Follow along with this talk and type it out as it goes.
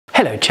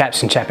Hello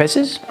chaps and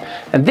chapesses,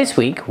 and this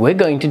week we're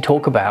going to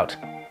talk about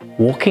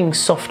walking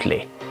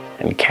softly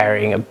and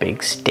carrying a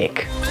big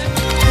stick.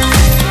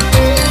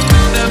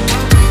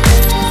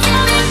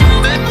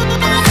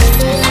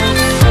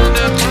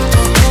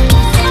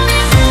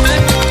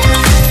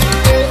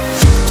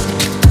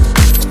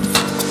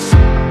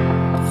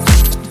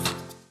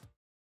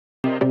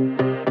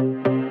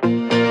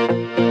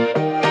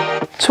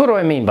 So what do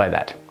I mean by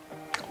that?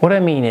 What I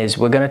mean is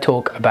we're going to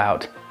talk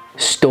about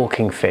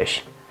stalking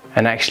fish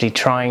and actually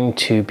trying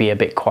to be a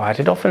bit quiet.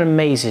 It often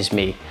amazes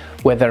me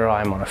whether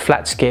I'm on a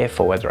flat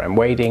skiff or whether I'm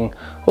wading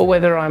or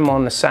whether I'm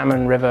on a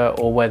salmon river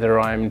or whether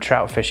I'm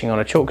trout fishing on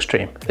a chalk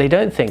stream. They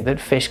don't think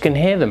that fish can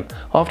hear them.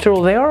 After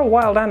all, they are a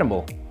wild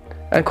animal.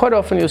 And quite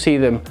often you'll see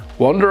them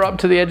wander up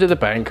to the edge of the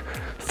bank,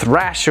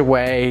 thrash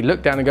away,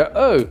 look down and go,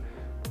 oh,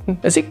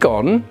 has it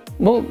gone?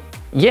 Well,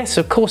 yes,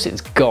 of course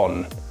it's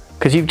gone,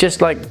 because you've just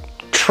like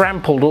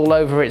trampled all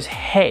over its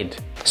head.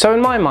 So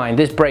in my mind,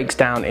 this breaks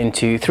down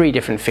into three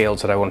different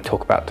fields that I want to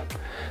talk about.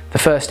 The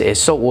first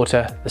is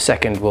saltwater, the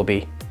second will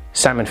be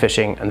salmon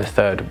fishing, and the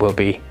third will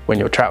be when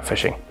you're trout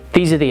fishing.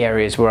 These are the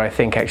areas where I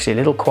think actually a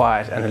little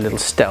quiet and a little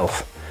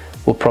stealth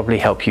will probably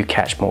help you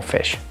catch more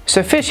fish.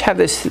 So fish have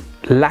this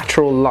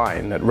lateral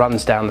line that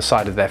runs down the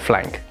side of their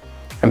flank,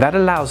 and that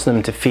allows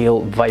them to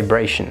feel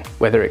vibration,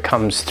 whether it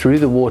comes through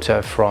the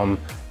water from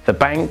the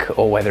bank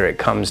or whether it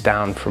comes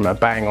down from a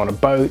bang on a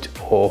boat,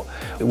 or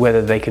whether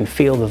they can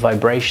feel the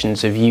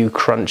vibrations of you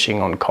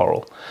crunching on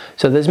coral.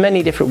 So there's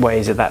many different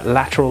ways that that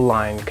lateral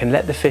line can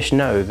let the fish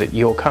know that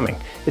you're coming.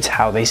 It's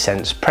how they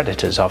sense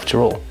predators after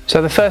all.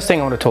 So the first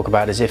thing I want to talk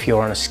about is if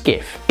you're on a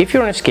skiff. If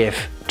you're on a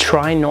skiff,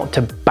 try not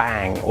to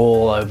bang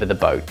all over the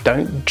boat.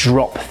 Don't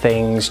drop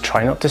things,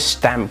 try not to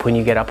stamp when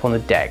you get up on the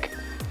deck.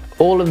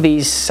 All of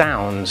these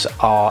sounds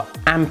are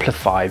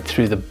amplified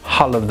through the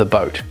hull of the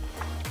boat,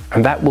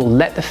 and that will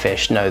let the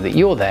fish know that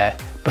you're there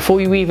before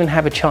you even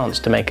have a chance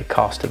to make a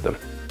cast of them.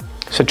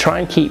 So try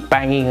and keep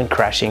banging and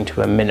crashing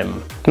to a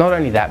minimum. Not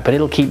only that, but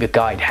it'll keep your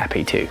guide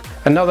happy too.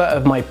 Another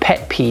of my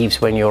pet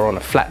peeves when you're on a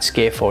flat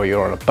skiff or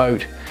you're on a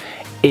boat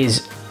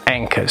is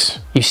anchors.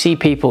 You see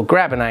people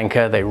grab an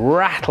anchor, they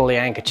rattle the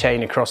anchor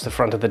chain across the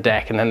front of the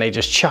deck, and then they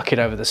just chuck it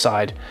over the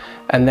side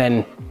and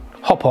then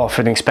hop off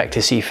and expect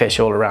to see fish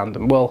all around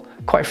them. Well,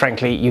 quite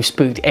frankly, you've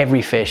spooked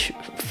every fish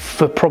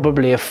for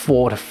probably a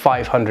 400 to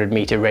 500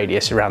 meter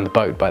radius around the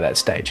boat by that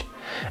stage.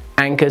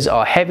 Anchors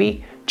are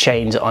heavy,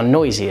 chains are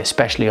noisy,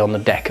 especially on the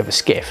deck of a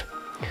skiff.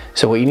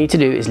 So what you need to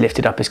do is lift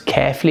it up as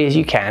carefully as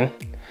you can,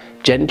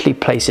 gently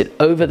place it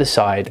over the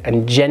side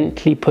and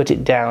gently put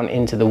it down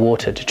into the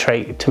water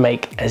to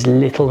make as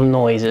little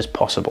noise as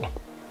possible.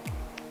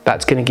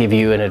 That's going to give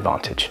you an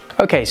advantage.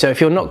 Okay, so if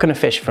you're not going to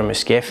fish from a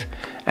skiff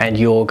and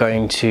you're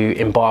going to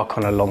embark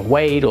on a long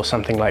wade or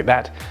something like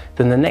that,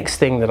 then the next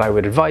thing that I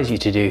would advise you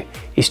to do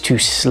is to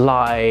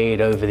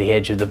slide over the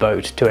edge of the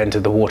boat to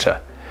enter the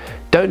water.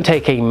 Don't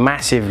take a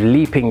massive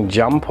leaping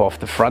jump off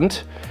the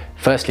front.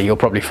 Firstly, you'll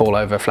probably fall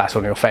over flat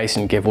on your face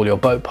and give all your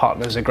boat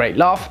partners a great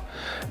laugh,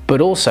 but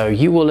also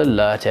you will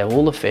alert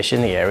all the fish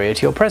in the area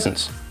to your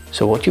presence.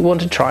 So what you want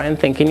to try and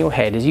think in your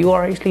head is you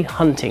are actually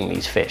hunting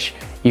these fish.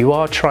 You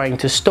are trying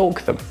to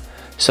stalk them.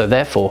 So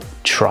therefore,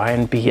 try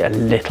and be a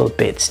little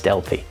bit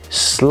stealthy.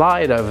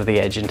 Slide over the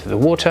edge into the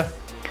water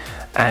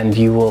and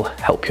you will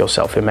help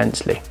yourself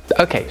immensely.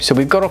 Okay, so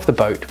we've got off the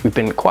boat, we've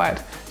been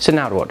quiet, so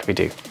now what do we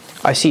do?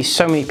 I see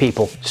so many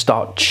people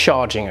start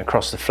charging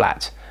across the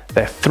flats.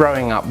 They're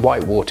throwing up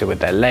white water with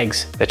their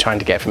legs, they're trying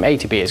to get from A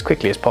to B as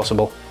quickly as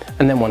possible,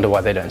 and then wonder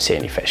why they don't see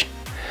any fish.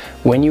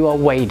 When you are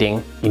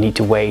wading, you need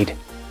to wade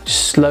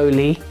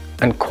slowly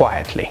and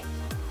quietly.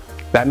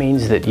 That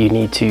means that you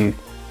need to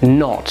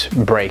not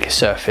break a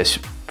surface,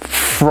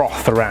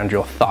 froth around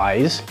your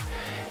thighs.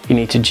 You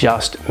need to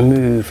just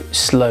move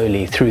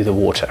slowly through the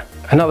water.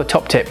 Another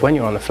top tip when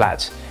you're on the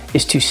flats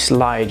is to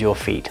slide your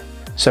feet.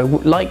 So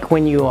like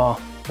when you are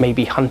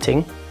maybe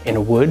hunting in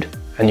a wood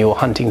and you're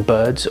hunting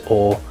birds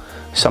or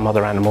some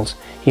other animals,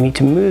 you need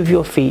to move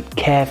your feet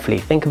carefully.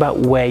 Think about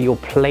where you're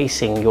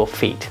placing your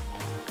feet.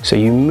 So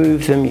you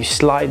move them, you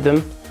slide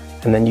them,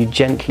 and then you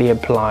gently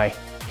apply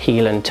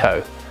heel and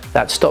toe.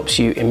 That stops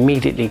you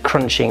immediately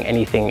crunching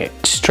anything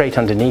straight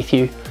underneath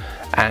you,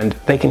 and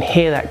they can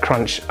hear that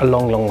crunch a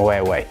long way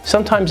away.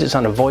 Sometimes it's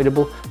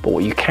unavoidable, but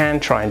what you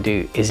can try and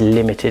do is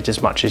limit it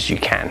as much as you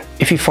can.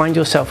 If you find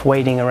yourself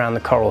wading around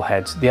the coral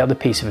heads, the other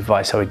piece of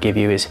advice I would give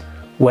you is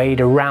wade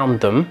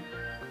around them,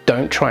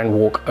 don't try and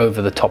walk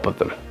over the top of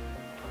them.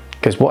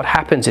 Because what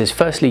happens is,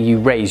 firstly, you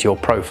raise your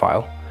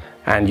profile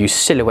and you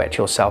silhouette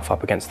yourself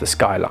up against the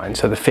skyline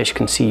so the fish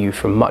can see you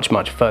from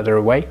much further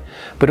away,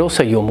 but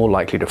also you're more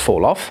likely to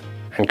fall off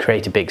and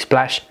create a big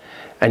splash,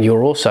 and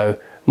you're also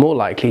more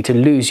likely to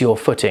lose your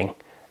footing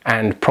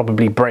and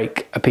probably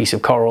break a piece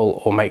of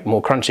coral or make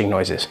more crunching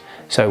noises.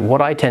 So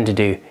what I tend to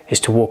do is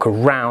to walk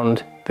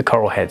around the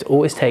coral heads.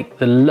 Always take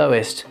the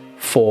lowest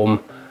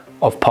form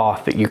of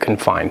path that you can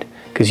find,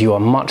 because you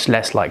are much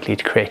less likely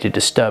to create a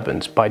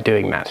disturbance by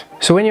doing that.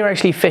 So when you're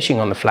actually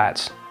fishing on the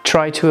flats,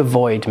 try to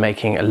avoid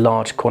making a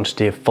large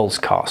quantity of false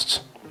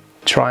casts.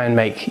 Try and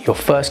make your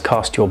first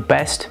cast your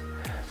best,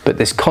 but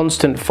this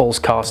constant false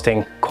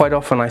casting, quite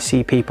often I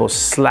see people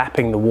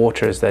slapping the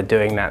water as they're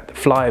doing that.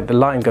 The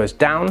line goes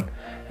down,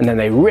 and then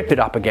they rip it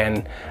up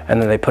again,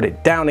 and then they put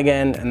it down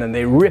again, and then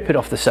they rip it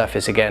off the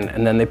surface again,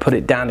 and then they put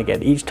it down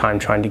again, each time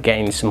trying to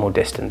gain some more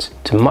distance.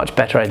 It's a much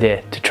better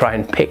idea to try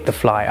and pick the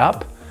fly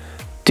up,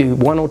 do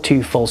 1 or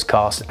 2 false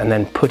casts, and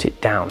then put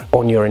it down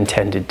on your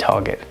intended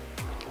target.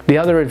 The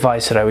other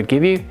advice that I would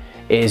give you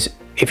is,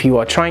 if you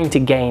are trying to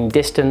gain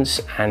distance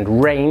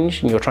and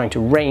range, and you're trying to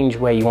range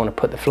where you want to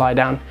put the fly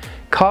down,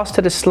 cast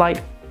at a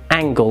slight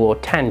angle or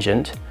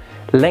tangent,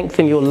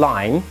 lengthen your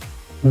line,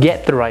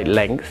 get the right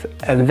length,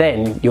 and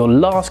then your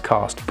last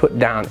cast put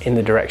down in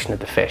the direction of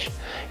the fish.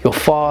 You're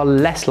far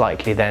less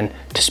likely then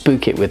to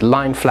spook it with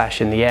line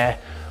flash in the air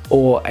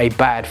or a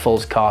bad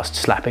false cast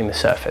slapping the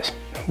surface.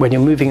 When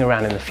you're moving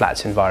around in the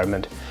flats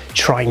environment,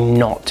 try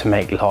not to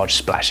make large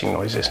splashing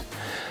noises.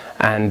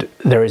 And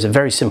there is a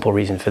very simple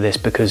reason for this,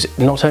 because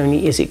not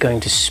only is it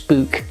going to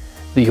spook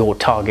your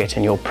target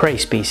and your prey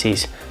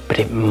species, but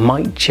it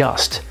might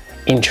just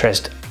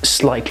interest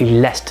slightly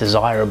less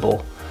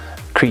desirable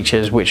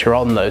creatures which are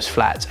on those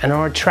flats and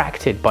are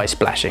attracted by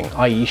splashing,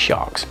 i.e.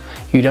 sharks.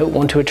 You don't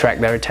want to attract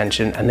their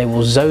attention, and they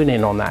will zone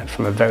in on that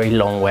from a very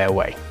long way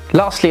away.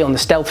 Lastly, on the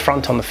stealth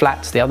front on the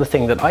flats, the other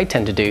thing that I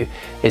tend to do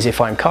is,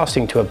 if I'm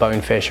casting to a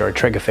bonefish or a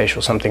triggerfish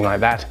or something like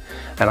that,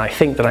 and I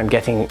think that I'm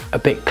getting a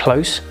bit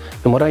close,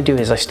 then what I do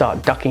is I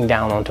start ducking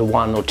down onto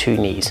 1 or 2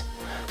 knees.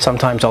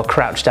 Sometimes I'll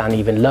crouch down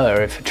even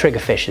lower. If a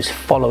triggerfish is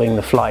following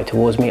the fly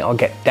towards me, I'll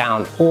get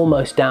down,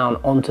 almost down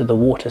onto the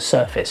water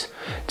surface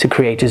to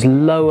create as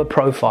low a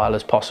profile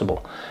as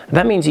possible. And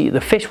that means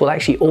the fish will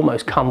actually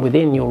almost come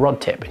within your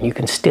rod tip, and you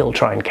can still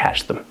try and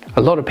catch them.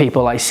 A lot of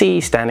people I see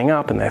standing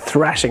up and they're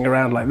thrashing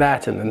around like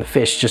that, and then the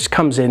fish just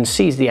comes in,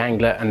 sees the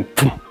angler, and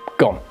poof,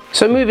 gone.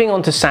 So moving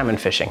on to salmon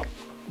fishing.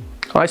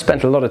 I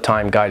spent a lot of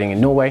time guiding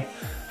in Norway,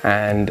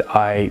 and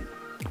I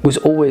was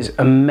always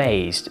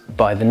amazed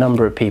by the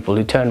number of people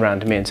who turned around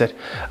to me and said,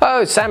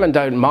 "Oh, salmon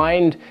don't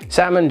mind,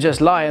 salmon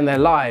just lie in their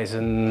lies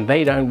and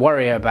they don't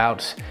worry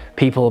about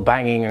people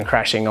banging and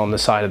crashing on the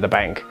side of the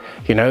bank.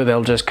 You know,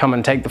 they'll just come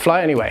and take the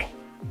fly anyway."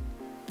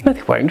 No,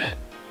 they won't.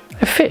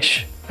 They're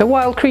fish. They're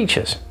wild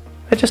creatures.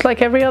 They're just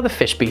like every other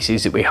fish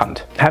species that we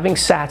hunt. Having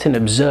sat and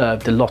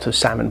observed a lot of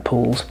salmon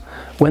pools,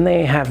 when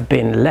they have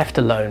been left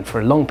alone for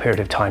a long period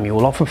of time, you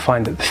will often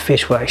find that the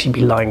fish will actually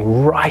be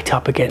lying right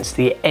up against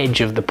the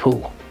edge of the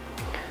pool.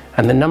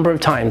 And the number of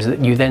times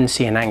that you then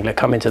see an angler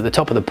come into the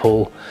top of the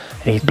pool,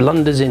 and he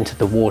blunders into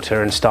the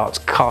water and starts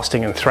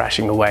casting and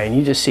thrashing away, and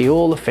you just see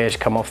all the fish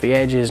come off the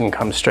edges and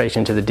come straight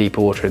into the deeper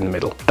water in the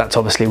middle. That's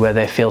obviously where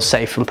they feel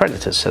safe from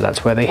predators, so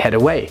that's where they head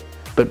away.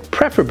 But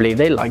preferably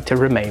they like to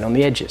remain on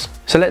the edges.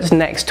 So let's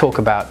next talk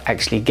about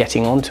actually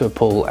getting onto a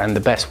pool and the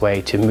best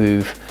way to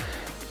move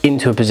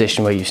into a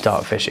position where you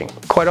start fishing.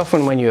 Quite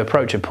often when you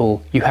approach a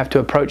pool, you have to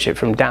approach it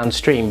from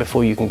downstream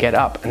before you can get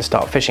up and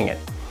start fishing it.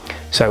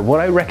 So what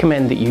I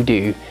recommend that you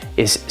do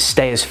is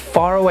stay as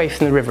far away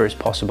from the river as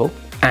possible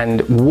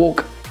and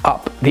walk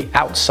up the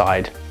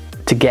outside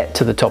to get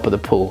to the top of the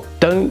pool.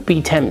 Don't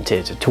be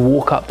tempted to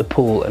walk up the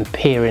pool and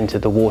peer into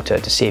the water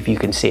to see if you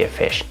can see a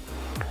fish.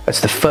 That's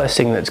the first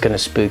thing that's going to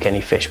spook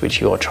any fish which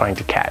you are trying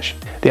to catch.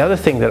 The other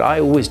thing that I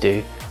always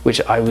do,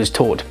 which I was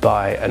taught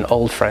by an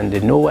old friend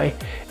in Norway,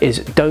 is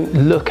don't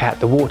look at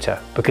the water,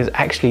 because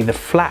actually the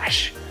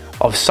flash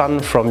of sun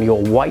from your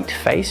white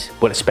face,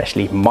 well,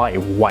 especially my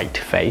white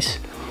face,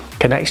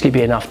 can actually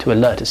be enough to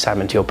alert a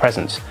salmon to your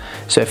presence.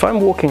 So if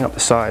I'm walking up the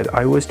side,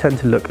 I always tend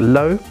to look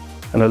low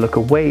and I look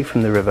away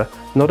from the river.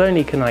 Not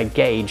only can I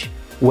gauge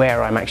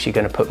where I'm actually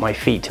going to put my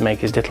feet to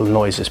make as little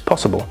noise as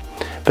possible,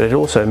 but it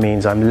also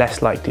means I'm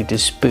less likely to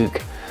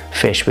spook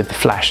fish with the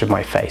flash of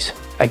my face.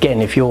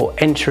 Again, if you're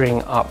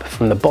entering up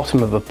from the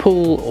bottom of a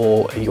pool,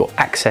 or you're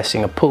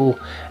accessing a pool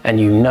and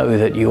you know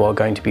that you are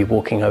going to be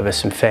walking over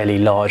some fairly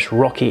large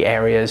rocky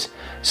areas,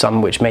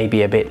 some which may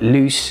be a bit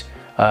loose,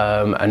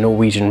 a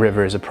Norwegian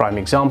river is a prime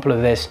example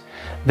of this,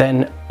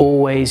 then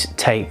always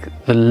take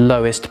the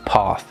lowest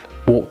path.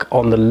 Walk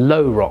on the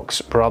low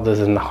rocks rather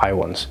than the high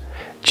ones.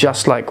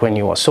 Just like when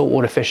you are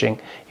saltwater fishing,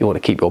 you want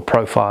to keep your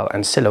profile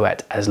and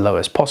silhouette as low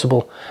as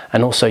possible,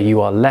 and also you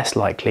are less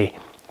likely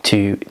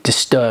to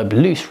disturb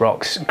loose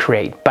rocks,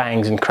 create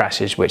bangs and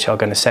crashes which are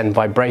going to send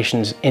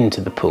vibrations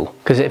into the pool.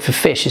 Because if a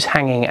fish is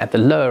hanging at the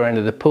lower end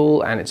of the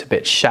pool and it's a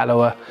bit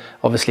shallower,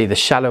 obviously the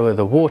shallower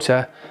the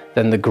water,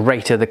 then the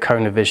greater the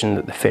cone of vision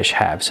that the fish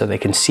have, so they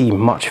can see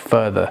much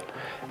further.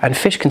 And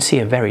fish can see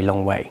a very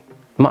long way,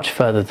 much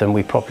further than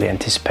we probably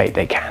anticipate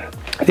they can.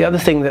 The other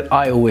thing that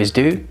I always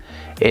do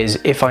is,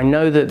 if I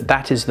know that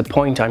that is the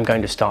point I'm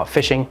going to start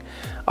fishing,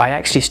 I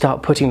actually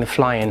start putting the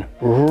fly in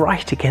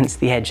right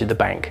against the edge of the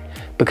bank,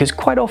 because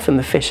quite often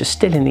the fish are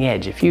still in the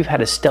edge. If you've had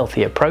a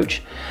stealthy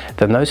approach,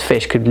 then those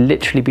fish could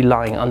literally be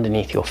lying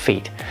underneath your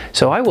feet.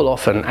 So I will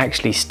often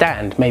actually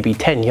stand maybe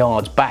 10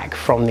 yards back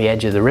from the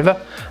edge of the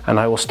river, and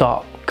I will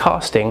start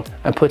casting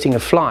and putting a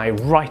fly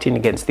right in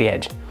against the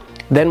edge.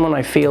 Then when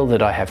I feel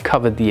that I have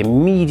covered the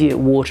immediate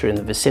water in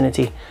the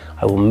vicinity,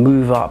 I will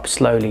move up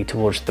slowly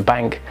towards the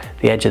bank,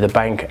 the edge of the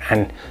bank,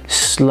 and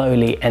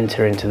slowly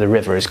enter into the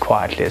river as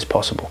quietly as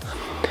possible.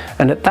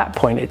 And at that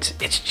point,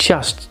 it's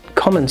just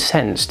common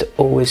sense to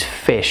always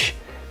fish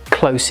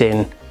close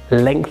in,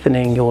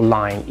 lengthening your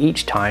line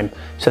each time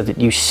so that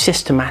you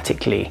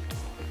systematically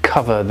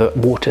cover the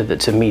water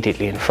that's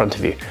immediately in front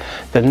of you.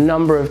 The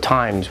number of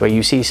times where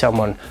you see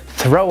someone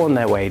throw on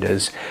their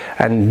waders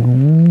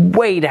and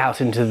wade out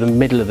into the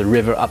middle of the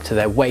river up to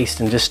their waist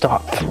and just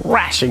start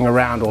thrashing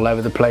around all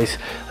over the place,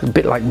 a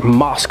bit like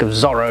Mask of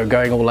Zorro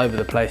going all over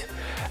the place,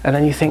 and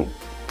then you think,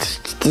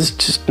 there's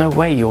just no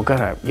way you're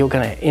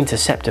gonna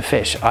intercept a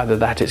fish. Either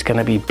that it's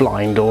gonna be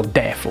blind or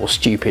deaf or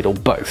stupid or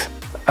both.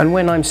 And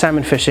when I'm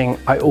salmon fishing,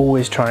 I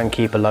always try and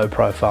keep a low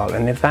profile,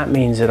 and if that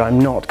means that I'm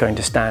not going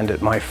to stand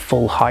at my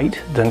full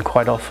height, then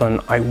quite often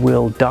I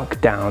will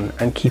duck down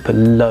and keep a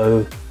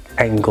low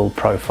angle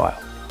profile.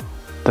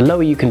 The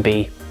lower you can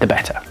be, the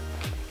better.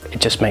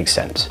 It just makes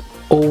sense.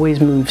 Always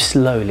move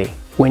slowly.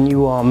 When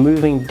you are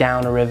moving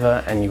down a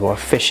river and you are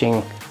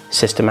fishing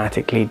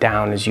systematically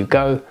down as you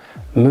go,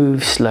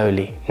 move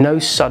slowly. No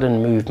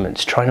sudden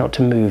movements. Try not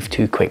to move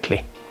too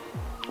quickly.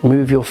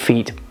 Move your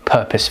feet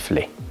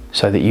purposefully,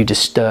 so that you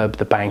disturb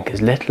the bank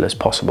as little as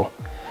possible.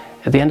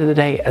 At the end of the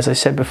day, as I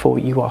said before,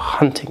 you are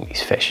hunting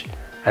these fish,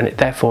 and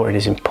therefore it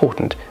is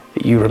important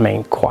that you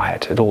remain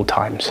quiet at all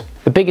times.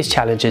 The biggest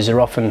challenges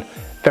are often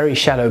very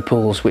shallow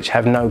pools which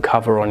have no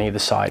cover on either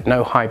side,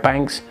 no high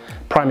banks.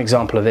 Prime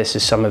example of this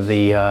is some of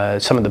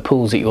the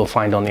pools that you'll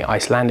find on the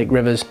Icelandic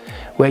rivers,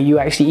 where you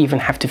actually even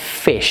have to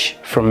fish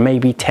from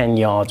maybe 10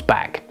 yards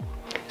back.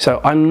 So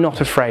I'm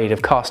not afraid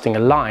of casting a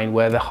line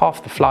where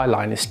half the fly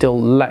line is still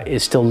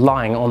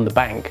lying on the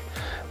bank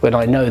when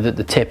I know that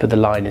the tip of the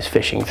line is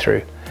fishing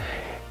through.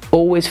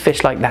 Always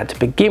fish like that to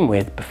begin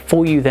with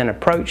before you then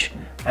approach,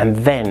 and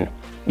then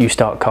you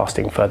start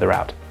casting further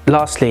out.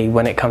 Lastly,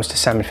 when it comes to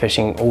salmon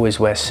fishing, always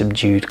wear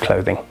subdued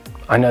clothing.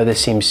 I know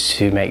this seems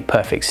to make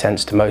perfect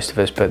sense to most of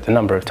us, but the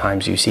number of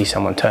times you see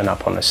someone turn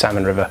up on a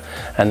salmon river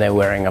and they're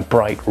wearing a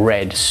bright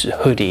red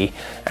hoodie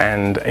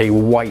and a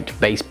white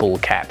baseball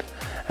cap,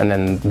 and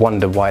then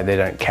wonder why they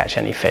don't catch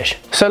any fish.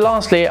 So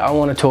lastly, I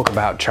want to talk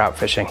about trout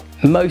fishing,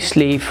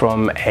 mostly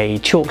from a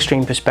chalk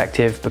stream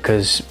perspective,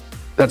 because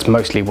that's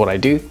mostly what I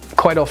do.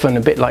 Quite often,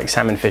 a bit like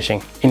salmon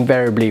fishing,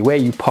 invariably where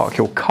you park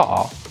your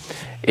car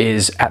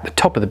is at the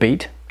top of the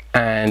beat,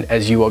 and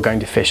as you are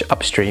going to fish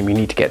upstream, you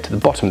need to get to the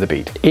bottom of the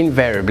beat.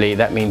 Invariably,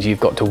 that means you've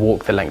got to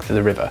walk the length of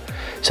the river.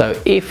 So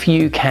if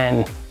you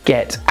can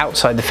get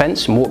outside the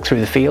fence and walk through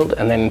the field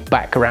and then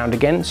back around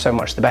again, so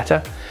much the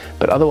better.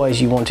 But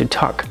otherwise you want to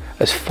tuck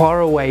as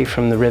far away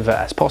from the river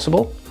as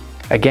possible.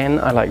 Again,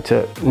 I like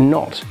to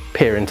not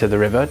peer into the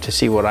river to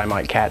see what I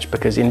might catch,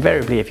 because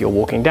invariably if you're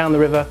walking down the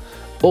river,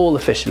 all the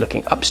fish are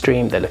looking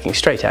upstream, they're looking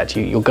straight at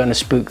you, you're going to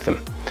spook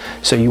them.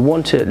 So you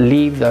want to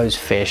leave those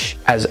fish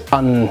as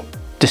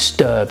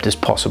undisturbed as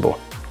possible.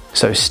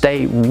 So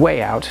stay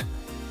way out,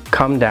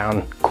 come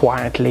down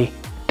quietly,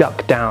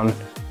 duck down,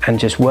 and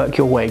just work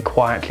your way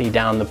quietly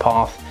down the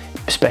path,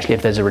 especially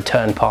if there's a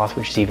return path,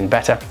 which is even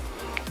better.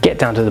 Get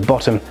down to the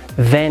bottom,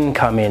 then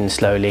come in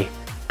slowly,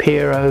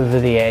 peer over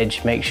the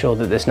edge, make sure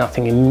that there's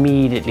nothing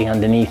immediately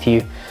underneath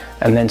you,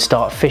 and then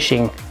start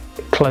fishing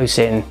close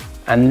in,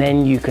 and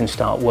then you can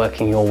start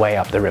working your way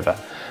up the river.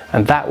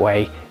 And that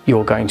way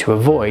you're going to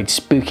avoid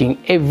spooking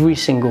every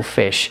single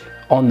fish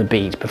on the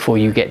beat before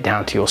you get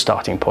down to your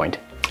starting point.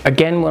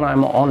 Again, when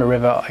I'm on a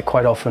river, I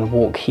quite often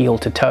walk heel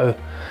to toe.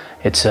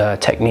 It's a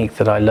technique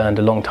that I learned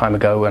a long time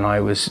ago when I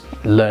was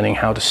learning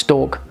how to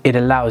stalk. It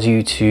allows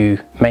you to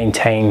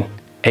maintain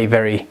a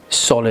very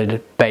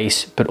solid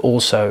base, but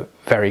also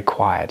very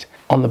quiet.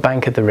 On the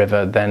bank of the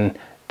river, then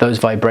those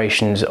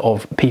vibrations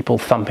of people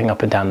thumping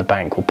up and down the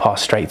bank will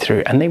pass straight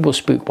through, and they will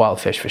spook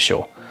wild fish for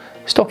sure.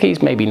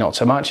 Stockies, maybe not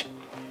so much,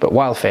 but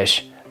wild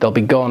fish, they'll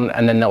be gone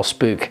and then they'll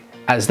spook.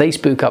 As they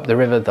spook up the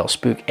river, they'll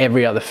spook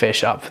every other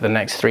fish up for the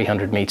next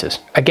 300 meters.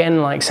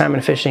 Again, like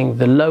salmon fishing,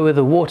 the lower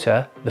the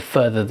water, the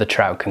further the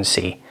trout can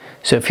see.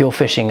 So if you're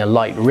fishing a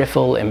light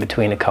riffle in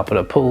between a couple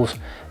of pools,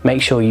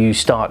 make sure you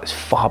start as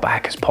far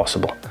back as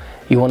possible.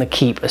 You want to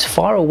keep as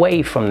far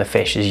away from the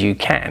fish as you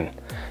can.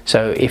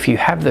 So if you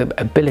have the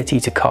ability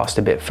to cast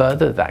a bit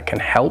further, that can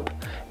help.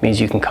 It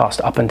means you can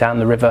cast up and down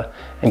the river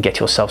and get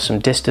yourself some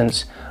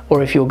distance.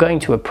 Or if you're going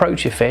to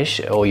approach a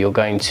fish, or you're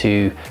going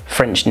to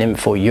French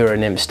nymph or Euro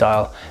nymph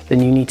style,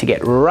 then you need to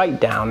get right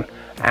down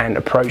and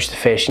approach the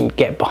fish and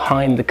get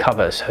behind the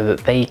cover so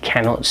that they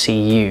cannot see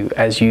you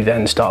as you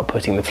then start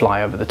putting the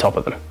fly over the top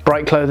of them.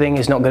 Bright clothing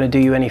is not going to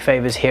do you any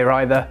favors here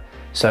either,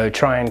 so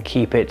try and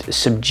keep it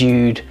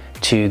subdued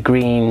to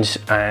greens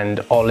and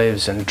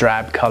olives and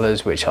drab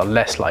colors, which are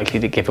less likely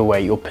to give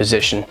away your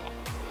position.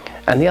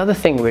 And the other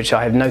thing which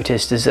I have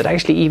noticed is that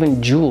actually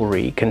even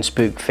jewelry can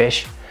spook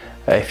fish.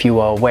 If you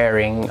are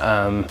wearing,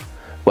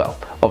 well,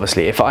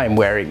 obviously if I'm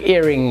wearing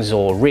earrings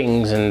or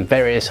rings and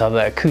various other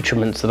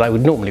accoutrements that I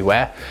would normally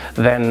wear,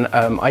 then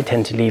I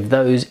tend to leave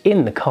those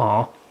in the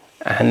car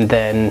and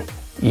then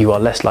you are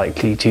less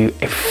likely to,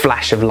 a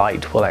flash of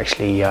light will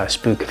actually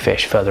spook a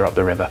fish further up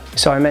the river.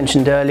 So I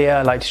mentioned earlier,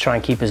 I like to try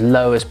and keep as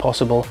low as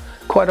possible.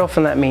 Quite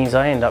often that means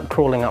I end up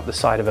crawling up the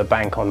side of a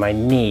bank on my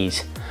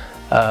knees.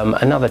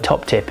 Another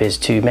top tip is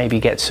to maybe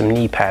get some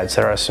knee pads.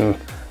 There are some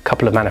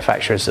couple of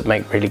manufacturers that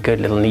make really good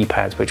little knee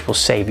pads which will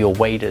save your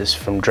waders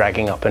from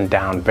dragging up and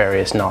down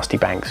various nasty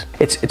banks.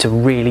 It's a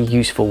really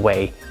useful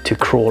way to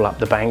crawl up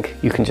the bank.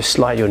 You can just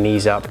slide your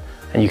knees up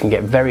and you can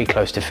get very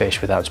close to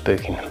fish without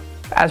spooking them.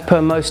 As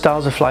per most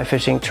styles of fly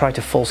fishing, try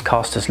to false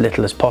cast as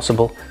little as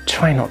possible.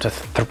 Try not to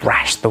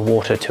thrash the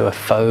water to a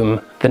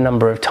foam. The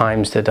number of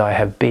times that I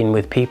have been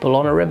with people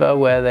on a river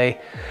where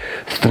they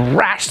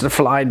thrash the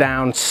fly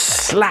down,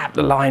 slap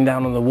the line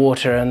down on the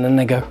water, and then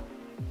they go,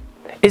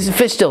 "Is the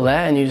fish still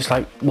there?" And you're just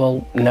like,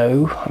 well,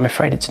 no, I'm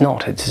afraid it's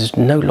not. It is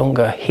no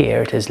longer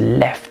here. It has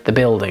left the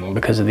building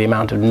because of the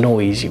amount of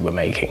noise you were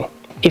making.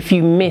 If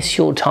you miss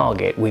your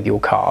target with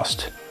your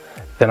cast,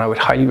 then I would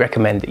highly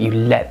recommend that you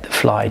let the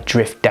fly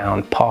drift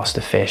down past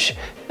the fish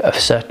a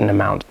certain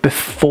amount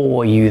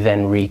before you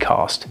then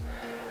recast.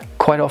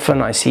 Quite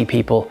often I see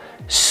people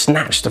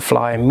snatch the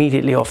fly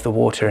immediately off the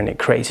water and it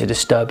creates a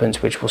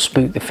disturbance which will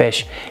spook the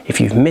fish.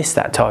 If you've missed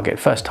that target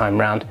first time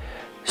round,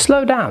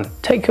 slow down,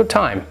 take your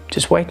time.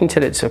 Just wait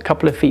until it's a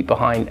couple of feet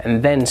behind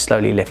and then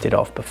slowly lift it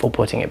off before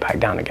putting it back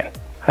down again.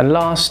 And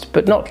last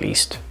but not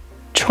least,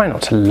 try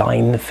not to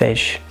line the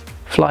fish.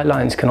 Fly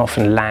lines can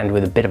often land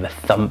with a bit of a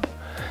thump,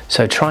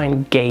 so try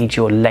and gauge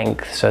your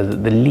length so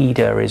that the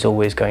leader is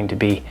always going to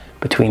be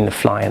between the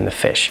fly and the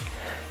fish.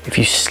 If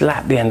you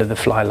slap the end of the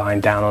fly line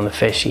down on the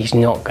fish, he's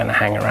not going to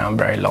hang around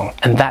very long.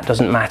 And that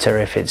doesn't matter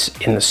if it's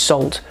in the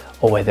salt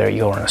or whether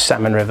you're on a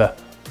salmon river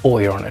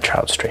or you're on a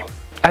trout stream.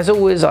 As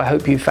always, I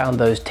hope you found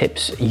those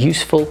tips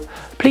useful.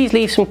 Please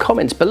leave some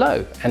comments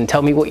below and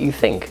tell me what you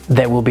think.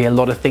 There will be a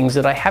lot of things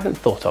that I haven't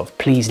thought of.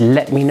 Please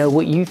let me know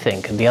what you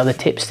think and the other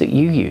tips that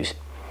you use.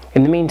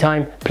 In the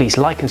meantime, please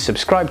like and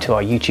subscribe to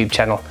our YouTube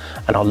channel,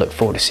 and I'll look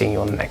forward to seeing you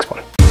on the next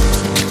one.